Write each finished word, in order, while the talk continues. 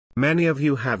Many of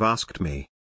you have asked me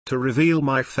to reveal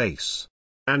my face,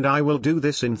 and I will do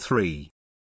this in 3,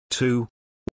 2,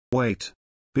 wait.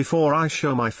 Before I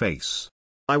show my face,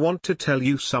 I want to tell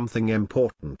you something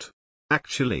important.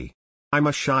 Actually, I'm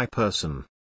a shy person,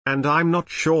 and I'm not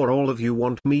sure all of you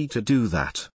want me to do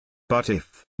that. But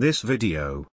if this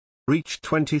video reach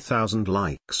 20,000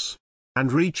 likes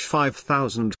and reach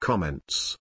 5,000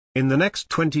 comments in the next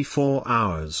 24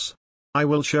 hours, I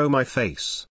will show my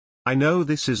face. I know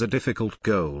this is a difficult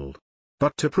goal,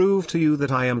 but to prove to you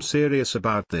that I am serious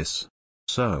about this.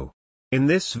 So, in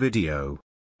this video,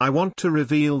 I want to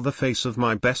reveal the face of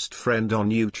my best friend on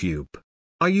YouTube.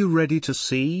 Are you ready to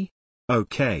see?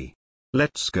 Okay.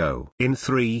 Let's go. In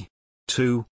 3,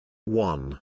 2,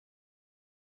 1.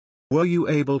 Were you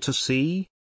able to see?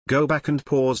 Go back and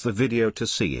pause the video to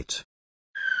see it.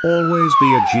 Always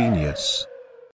be a genius.